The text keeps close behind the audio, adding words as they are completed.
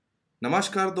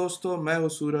नमस्कार दोस्तों, मैं हूँ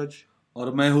सूरज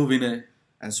और मैं हूँ विनय।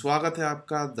 एंड स्वागत है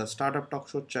आपका the startup talk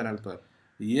show channel पर।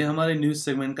 ये हमारे न्यूज़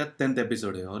सेगमेंट का 10th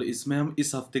एपिसोड है और इसमें हम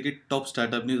इस हफ्ते की टॉप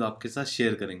स्टार्टअप न्यूज़ आपके साथ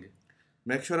शेयर करेंगे।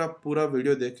 मेक श्योर आप पूरा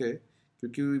वीडियो देखें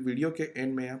क्योंकि वीडियो के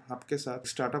एंड में हम आपके साथ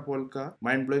स्टार्टअप वर्ल्ड का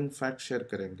माइंड ब्लोइंग फैक्ट शेयर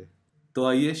करेंगे। तो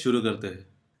आइए शुरू करते हैं।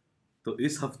 तो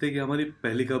इस हफ्ते की हमारी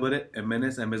पहली खबर है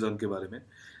MNS अमेजोन के बारे में।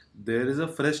 There is a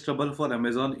fresh trouble for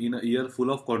Amazon in a year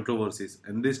full of controversies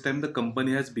and this time the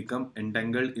company has become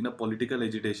entangled in a political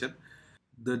agitation.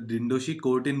 The Dindoshi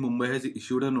court in Mumbai has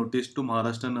issued a notice to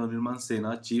Maharashtra Navnirman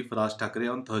Sena chief Raj Thackeray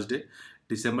on Thursday,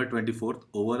 December 24th,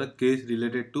 over a case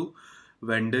related to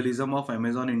vandalism of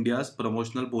Amazon India's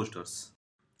promotional posters.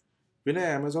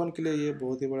 Vinay, Amazon के लिए ये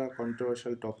बहुत ही बड़ा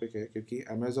controversial topic है क्योंकि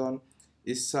Amazon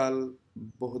इस साल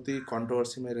बहुत ही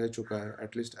कंट्रोवर्सी में रह चुका है,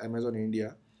 एटलीस्ट अमेजोन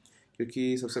इंडिया।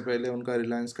 क्योंकि सबसे पहले उनका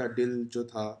रिलायंस का डील जो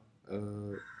था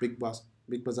बिग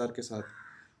बाज़ार के साथ,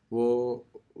 वो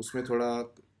उसमें थोड़ा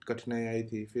कठिनाई आई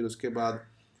थी। फिर उसके बाद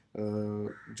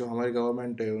जो हमारी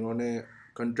गवर्नमेंट है उन्होंने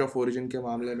कंट्री ऑफ ओरिजिन के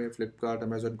मामले में फ़्लिपकार्ट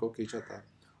अमेज़न को खींचा था,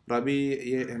 और अभी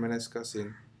ये MNS का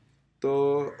सीन। तो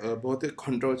बहुत ही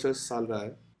कंट्रोवर्शियल साल रहा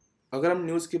है। अगर हम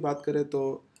न्यूज़ की बात करें तो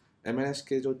MNS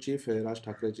के जो चीफ है राज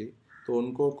ठाकरे जी, तो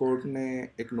उनको कोर्ट ने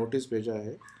एक नोटिस भेजा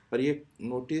है। और ये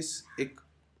नोटिस एक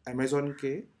अमेज़ॉन के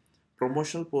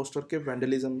प्रमोशनल पोस्टर के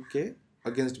वैंडलिज्म के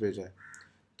अगेंस्ट भेजा है।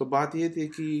 तो बात ये थी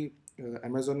कि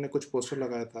अमेज़ॉन ने कुछ पोस्टर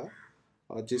लगाया था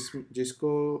और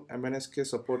जिसको MNS के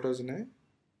सपोर्टर्स ने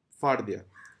फाड़ दिया।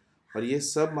 और ये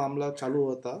सब मामला चालू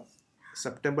हुआ था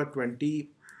सितंबर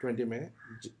 2020 में,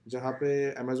 जहाँ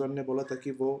पे अमेज़ॉन ने बोला था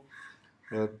कि वो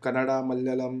कन्नड़ा,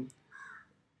 मलयालम,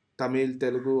 तमिल,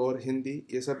 तेलुगु और हिंदी,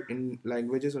 ये सब इन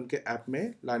लैंग्वेजेस उनके ऐप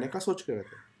में लाने का सोच रहे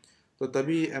थे। तो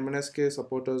तभी MNS के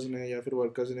सपोर्टर्स ने या फिर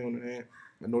वर्कर्स ने उन्हें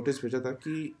नोटिस भेजा था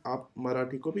कि आप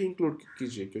मराठी को भी इंक्लूड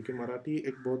कीजिए, क्योंकि मराठी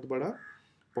एक बहुत बड़ा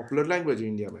पॉपुलर लैंग्वेज है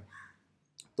इंडिया में।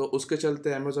 तो उसके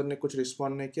चलते अमेज़ॉन ने कुछ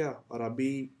रिस्पॉन्ड नहीं किया और अभी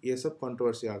ये सब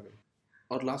कंट्रोवर्सी आ गई।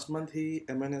 और लास्ट मंथ ही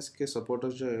MNS के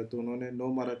सपोर्टर्स जो है, तो उन्होंने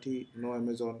नो मराठी नो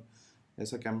अमेज़ॉन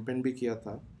ऐसा कैंपेन भी किया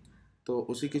था। तो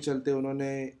उसी के चलते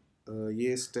उन्होंने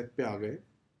ये स्टेप पे आ गए।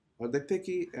 और देखते हैं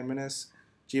कि MNS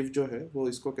चीफ जो है वो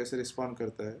इसको कैसे रिस्पॉन्ड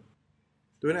करता है।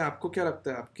 तो इन्हें आपको क्या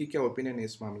लगता है, आपकी क्या ओपिनियन है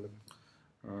इस मामले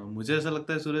में? मुझे ऐसा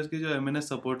लगता है सूरज की जो MNS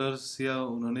सपोर्टर्स या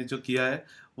उन्होंने जो किया है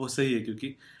वो सही है,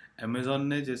 क्योंकि अमेजोन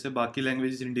ने जैसे बाकी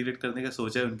लैंग्वेजेस इंटीग्रेट करने का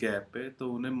सोचा है उनके ऐप पे,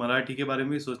 तो उन्हें मराठी के बारे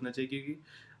में भी सोचना चाहिए, क्योंकि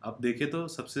आप देखें तो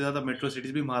सबसे ज़्यादा मेट्रो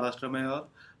सिटीज़ भी महाराष्ट्र में है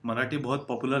और मराठी बहुत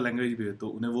पॉपुलर लैंग्वेज भी है, तो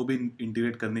उन्हें वो भी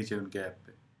इंटीग्रेट करनी चाहिए उनके ऐप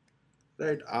पे।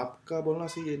 राइट, आपका बोलना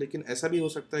सही है, लेकिन ऐसा भी हो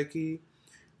सकता है कि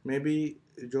मे बी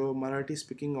जो मराठी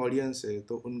स्पीकिंग ऑडियंस है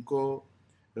तो उनको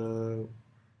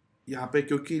यहाँ पे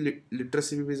क्योंकि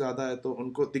लिटरेसी भी ज़्यादा है, तो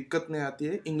उनको दिक्कत नहीं आती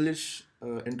है इंग्लिश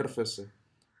इंटरफेस से।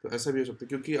 तो ऐसा भी हो सकता है,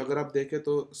 क्योंकि अगर आप देखें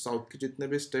तो साउथ के जितने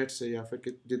भी स्टेट्स है या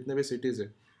फिर जितने भी सिटीज़ है,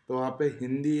 तो वहाँ पे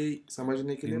हिंदी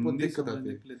समझने के लिए बहुत हिंदी दिक्कत आती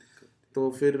समझने है। के लिए दिक्कत। तो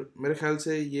फिर मेरे ख्याल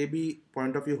से ये भी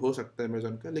पॉइंट ऑफ व्यू हो सकता है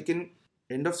अमेज़न का, लेकिन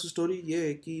एंड ऑफ स्टोरी ये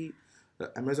है कि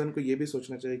अमेज़न को ये भी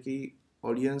सोचना चाहिए कि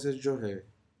ऑडियंसेस जो है,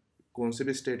 कौन से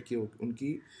भी स्टेट की हो,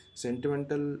 उनकी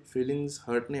सेंटिमेंटल फीलिंग्स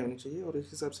हर्ट नहीं होनी चाहिए, और इस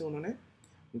हिसाब से उन्होंने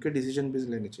उनके डिसीजन भी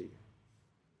लेने चाहिए।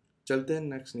 चलते हैं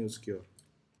नेक्स्ट न्यूज़ की ओर।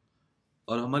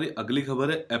 और हमारी अगली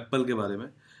खबर है एप्पल के बारे में।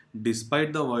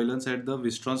 Despite the violence at the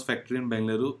Wistron's factory in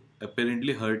Bengaluru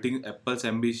apparently hurting Apple's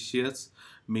ambitious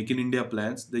Make in India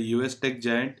plans, the US tech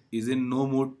giant is in no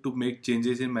mood to make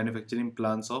changes in manufacturing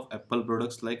plans of Apple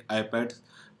products like iPads,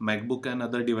 MacBook, and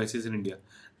other devices in India.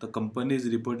 The company is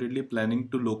reportedly planning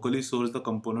to locally source the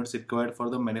components required for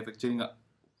the manufacturing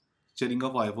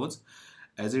of iPhones,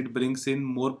 as it brings in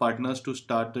more partners to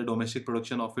start the domestic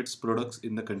production of its products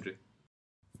in the country.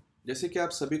 जैसे कि आप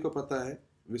सभी को पता है,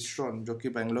 Wistron जो कि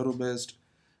Bengaluru based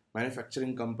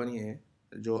manufacturing company है,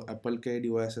 जो एप्पल के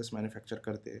डिवाइसेस मैन्युफैक्चर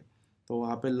करते हैं, तो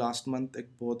वहाँ पे लास्ट मंथ एक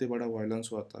बहुत ही बड़ा वायलेंस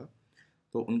हुआ था।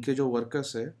 तो उनके जो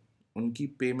वर्कर्स है, उनकी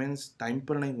पेमेंट्स टाइम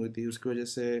पर नहीं हुई थी, उसकी वजह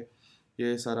से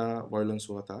ये सारा वायलेंस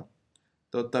हुआ था।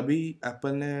 तो तभी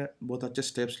एप्पल ने बहुत अच्छे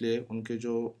स्टेप्स लिए। उनके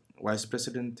जो वाइस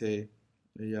प्रेसिडेंट थे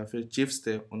या फिर चीफ्स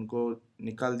थे, उनको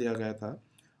निकाल दिया गया था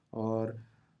और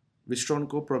विस्ट्रॉन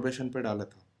को प्रोबेशन पे डाला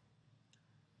था।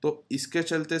 तो इसके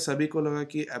चलते सभी को लगा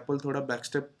कि एप्पल थोड़ा बैक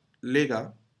स्टेप लेगा,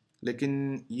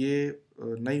 लेकिन ये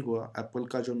नहीं हुआ। एप्पल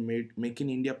का जो मेक इन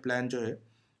इंडिया प्लान जो है,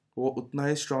 वो उतना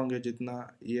ही स्ट्रांग है जितना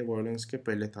ये वायलेंस के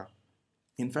पहले था।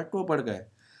 इनफैक्ट वो बढ़ गए।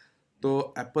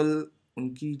 तो एप्पल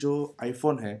उनकी जो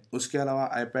आईफोन है, उसके अलावा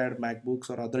आईपैड,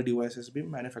 मैकबुक्स और अदर डिवाइसेस भी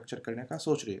मैन्युफैक्चर करने का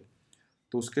सोच रही है।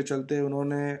 तो उसके चलते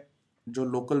उन्होंने जो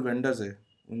लोकल वेंडर्स है,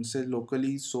 उनसे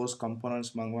लोकली सोर्स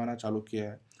कंपोनेंट्स मंगवाना चालू किया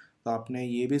है। तो आपने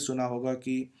ये भी सुना होगा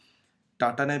कि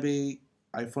टाटा ने भी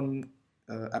आईफोन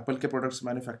एप्पल के प्रोडक्ट्स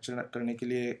मैन्युफैक्चर करने के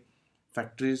लिए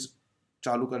फैक्ट्रीज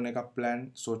चालू करने का प्लान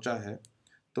सोचा है,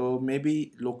 तो मे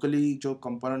बी लोकली जो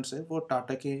कंपोनेंट्स है वो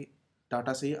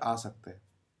टाटा से ही आ सकते हैं।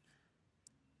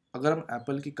 अगर हम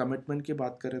एप्पल की कमिटमेंट की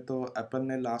बात करें तो एप्पल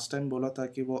ने लास्ट टाइम बोला था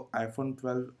कि वो आईफोन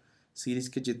 12 सीरीज़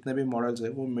के जितने भी मॉडल्स हैं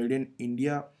वो मेड इन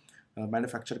इंडिया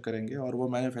मैन्युफैक्चर करेंगे, और वो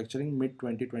मैन्युफैक्चरिंग मिड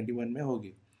 2021 में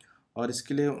होगी। और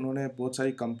इसके लिए उन्होंने बहुत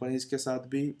सारी कंपनीज़ के साथ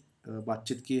भी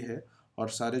बातचीत की है, और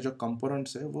सारे जो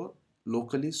कंपोनेंट्स हैं वो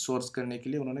लोकली सोर्स करने के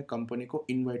लिए उन्होंने कंपनी को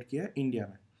इनवाइट किया है इंडिया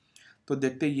में। तो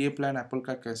देखते हैं ये प्लान एप्पल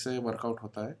का कैसे वर्कआउट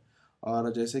होता है।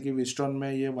 और जैसे कि विस्टॉन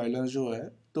में ये वायलेंस जो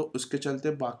है, तो उसके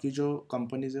चलते बाकी जो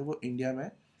कंपनीज है वो इंडिया में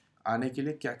आने के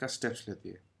लिए क्या क्या स्टेप्स लेती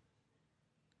है।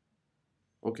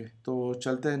 ओके, तो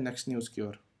चलते हैं नेक्स्ट न्यूज़ की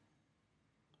ओर।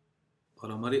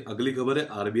 और हमारी अगली खबर है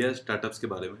आरबीआई स्टार्टअप्स के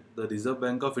बारे में। The reserve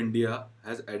bank of India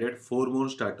has added 4 more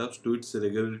startups to it's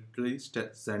regulatory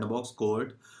sandbox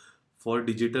cohort for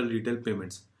digital retail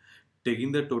payments,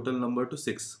 taking the total number to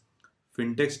 6.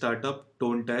 Fintech startup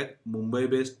ToneTag,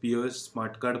 Mumbai-based POS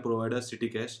smart card provider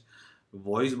CityCash,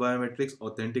 voice biometrics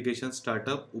authentication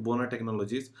startup Ubona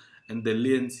Technologies, and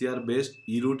Delhi NCR-based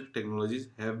eRoute Technologies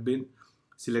have been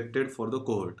selected for the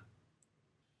cohort.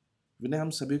 विनय, हम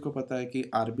सभी को पता है कि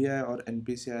RBI और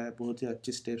NPCI बहुत ही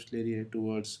अच्छी steps ले रही है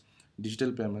टूवर्ड्स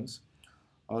डिजिटल पेमेंट्स।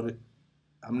 और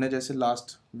हमने जैसे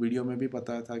लास्ट वीडियो में भी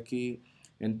बताया था कि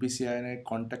एनपीसीआई ने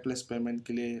कॉन्टैक्टलेस पेमेंट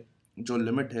के लिए जो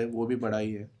लिमिट है वो भी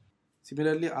बढ़ाई है।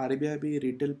 सिमिलरली आरबीआई भी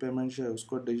रिटेल पेमेंट जो है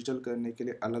उसको डिजिटल करने के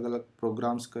लिए अलग अलग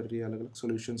प्रोग्राम्स कर रही है, अलग अलग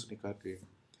सॉल्यूशंस निकाल रही है।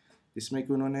 जिसमें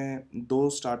कि उन्होंने 2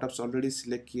 स्टार्टअप्स ऑलरेडी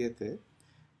सिलेक्ट किए थे,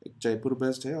 एक जयपुर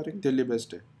बेस्ड है और एक दिल्ली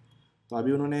बेस्ड है। तो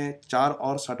अभी उन्होंने 4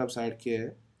 और स्टार्टअप्स ऐड किए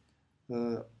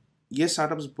हैं। ये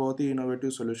स्टार्टअप्स बहुत ही इनोवेटिव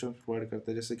सॉल्यूशंस प्रोवाइड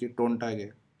करते हैं, जैसे कि टोन टैग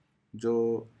है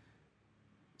जो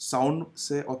साउंड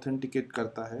से ऑथेंटिकेट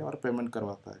करता है और पेमेंट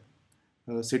करवाता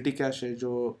है। सिटी कैश है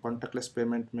जो कॉन्टैक्टलेस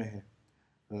पेमेंट में है,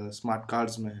 स्मार्ट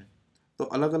कार्ड्स में है। तो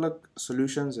अलग अलग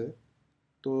सॉल्यूशंस है।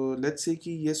 तो लेट्स सी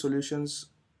कि ये सॉल्यूशंस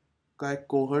का एक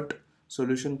कोहर्ट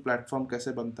सॉल्यूशन प्लेटफॉर्म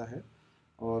कैसे बनता है,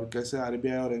 और कैसे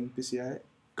आरबीआई और एनपीसीआई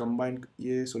कंबाइन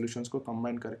ये सॉल्यूशंस को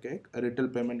कंबाइन करके एक रिटेल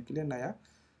पेमेंट के लिए नया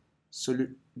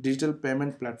डिजिटल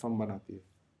पेमेंट प्लेटफॉर्म बनाती है।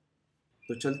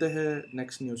 तो चलते हैं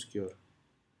नेक्स्ट न्यूज़ की ओर।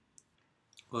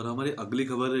 और हमारी अगली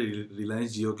खबर है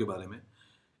रिलायंस जियो के बारे में।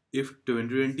 If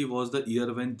 2020 was the year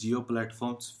when Geo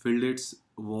platforms filled its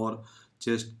war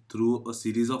chest through a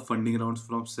series of funding rounds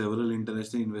from several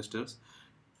international investors,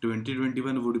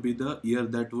 2021 would be the year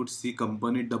that would see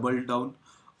company double down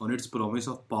on its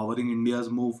promise of powering India's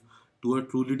move to a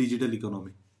truly digital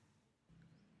economy.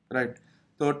 Right,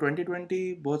 तो 2020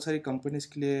 बहुत सारी companies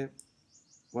के लिए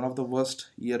one of the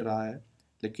worst year रहा है,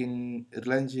 लेकिन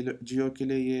रिलायंस जियो के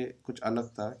लिए ये कुछ अलग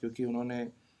था, क्योंकि उन्होंने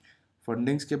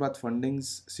फंडिंग्स के बाद फंडिंग्स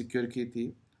सिक्योर की थी।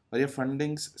 और ये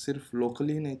फंडिंग्स सिर्फ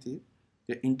लोकली ही नहीं थी,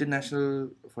 ये इंटरनेशनल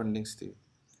फंडिंग्स थी।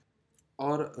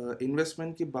 और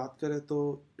इन्वेस्टमेंट की बात करें तो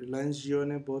रिलायंस जियो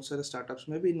ने बहुत सारे स्टार्टअप्स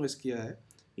में भी इन्वेस्ट किया है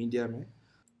इंडिया में।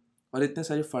 और इतने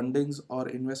सारी फंडिंग्स और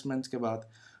इन्वेस्टमेंट्स के बाद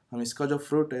हम इसका जो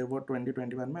फ्रूट है वो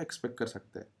 2021 में एक्सपेक्ट कर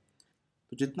सकते हैं।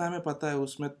 तो जितना हमें पता है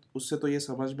उसमें उससे तो ये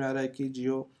समझ में आ रहा है कि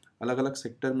जियो अलग अलग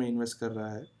सेक्टर में इन्वेस्ट कर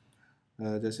रहा है,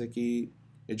 जैसे कि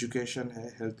एजुकेशन है,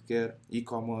 health care, e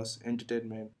commerce,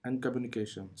 entertainment and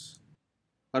communications.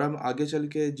 और हम आगे चल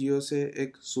के जियो से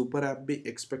एक सुपर ऐप भी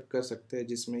एक्सपेक्ट कर सकते हैं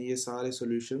जिसमें ये सारे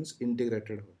सॉल्यूशंस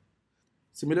इंटीग्रेटेड हो।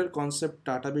 सिमिलर कॉन्सेप्ट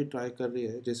टाटा भी ट्राई कर रही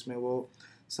है, जिसमें वो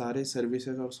सारे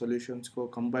सर्विसेज और सॉल्यूशंस को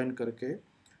कंबाइन करके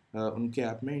उनके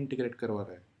ऐप में इंटीग्रेट करवा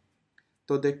रहा है।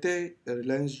 तो देखते हैं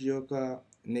रिलायंस जियो का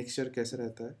नेक्स्ट ईयर कैसे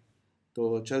रहता है।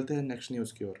 तो चलते हैं नेक्स्ट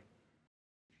न्यूज़ की ओर।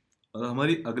 और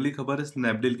हमारी अगली खबर है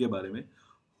स्नैपडील के बारे में।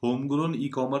 होमग्रोन e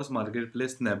commerce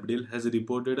marketplace Snapdeal has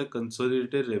reported a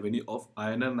consolidated revenue of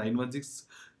INR 916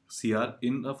 CR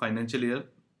in a financial year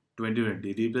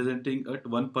 2020, representing a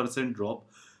 1% drop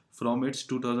from its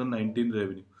 2019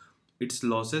 revenue. Its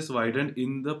losses widened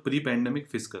in the pre-pandemic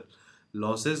fiscal.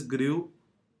 Losses grew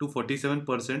to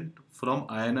 47% from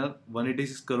INR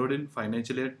 186 crore in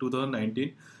financial year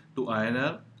 2019 to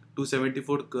INR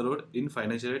 274 crore in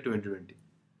financial year 2020.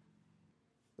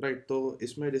 Right, तो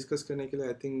इसमें discuss करने के लिए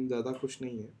I think ज़्यादा कुछ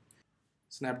नहीं है।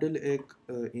 Snapdeal एक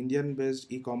Indian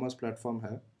based e commerce platform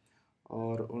है,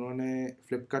 और उन्होंने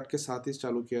फ्लिपकार्ट के साथ ही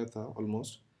चालू किया था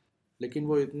ऑलमोस्ट। लेकिन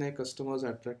वो इतने कस्टमर्स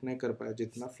अट्रैक्ट नहीं कर पाए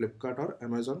जितना फ्लिपकार्ट और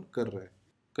अमेज़ॉन कर रहे हैं।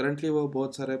 करंटली वो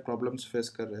बहुत सारे प्रॉब्लम्स फेस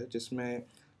कर रहे हैं, जिसमें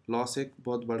लॉस एक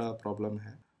बहुत बड़ा प्रॉब्लम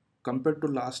है। कंपेयर टू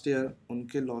लास्ट ईयर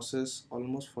उनके लॉसेस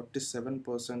ऑलमोस्ट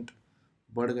 47%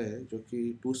 बढ़ गए, जो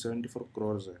कि 274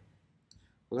 करोड़ है।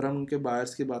 अगर हम उनके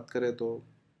बायर्स की बात करें तो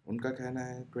उनका कहना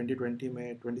है 2020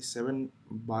 में 27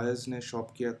 बायर्स ने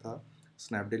शॉप किया था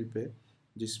स्नैपडील पे,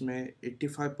 जिसमें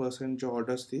 85% जो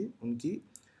ऑर्डर्स थी उनकी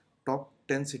टॉप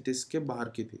 10 सिटीज़ के बाहर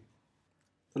की थी।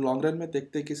 तो लॉन्ग रन में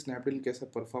देखते हैं कि स्नैपडील कैसे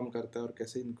परफॉर्म करता है और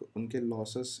कैसे इनको उनके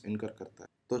लॉसेस इनकर करता है।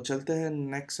 तो चलते हैं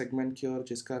नेक्स्ट सेगमेंट की ओर,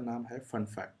 जिसका नाम है फन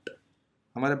फैक्ट।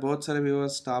 हमारे बहुत सारे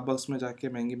व्यूअर्स स्टारबक्स में जाके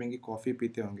महंगी महंगी कॉफ़ी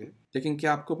पीते होंगे, लेकिन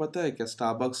क्या आपको पता है क्या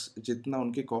स्टारबक्स जितना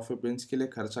उनकी कॉफ़ी बीन्स के लिए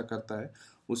खर्चा करता है,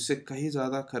 उससे कहीं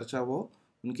ज़्यादा खर्चा वो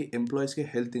उनकी एम्प्लॉयज़ के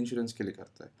हेल्थ इंश्योरेंस के लिए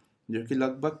करता है, जो कि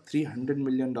लगभग $300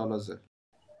 मिलियन है।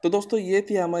 तो दोस्तों, ये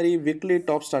थी हमारी वीकली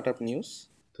टॉप स्टार्टअप न्यूज़।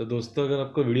 तो दोस्तों, अगर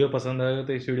आपको वीडियो पसंद आएगा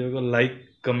तो इस वीडियो को लाइक,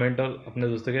 कमेंट और अपने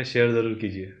दोस्तों के शेयर ज़रूर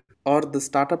कीजिए। और the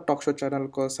startup talk show channel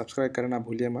को सब्सक्राइब करना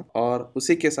भूलिए मत, और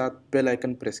उसी के साथ बेल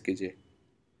आइकन प्रेस कीजिए।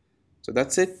 So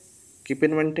that's it, keep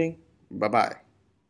inventing, bye bye.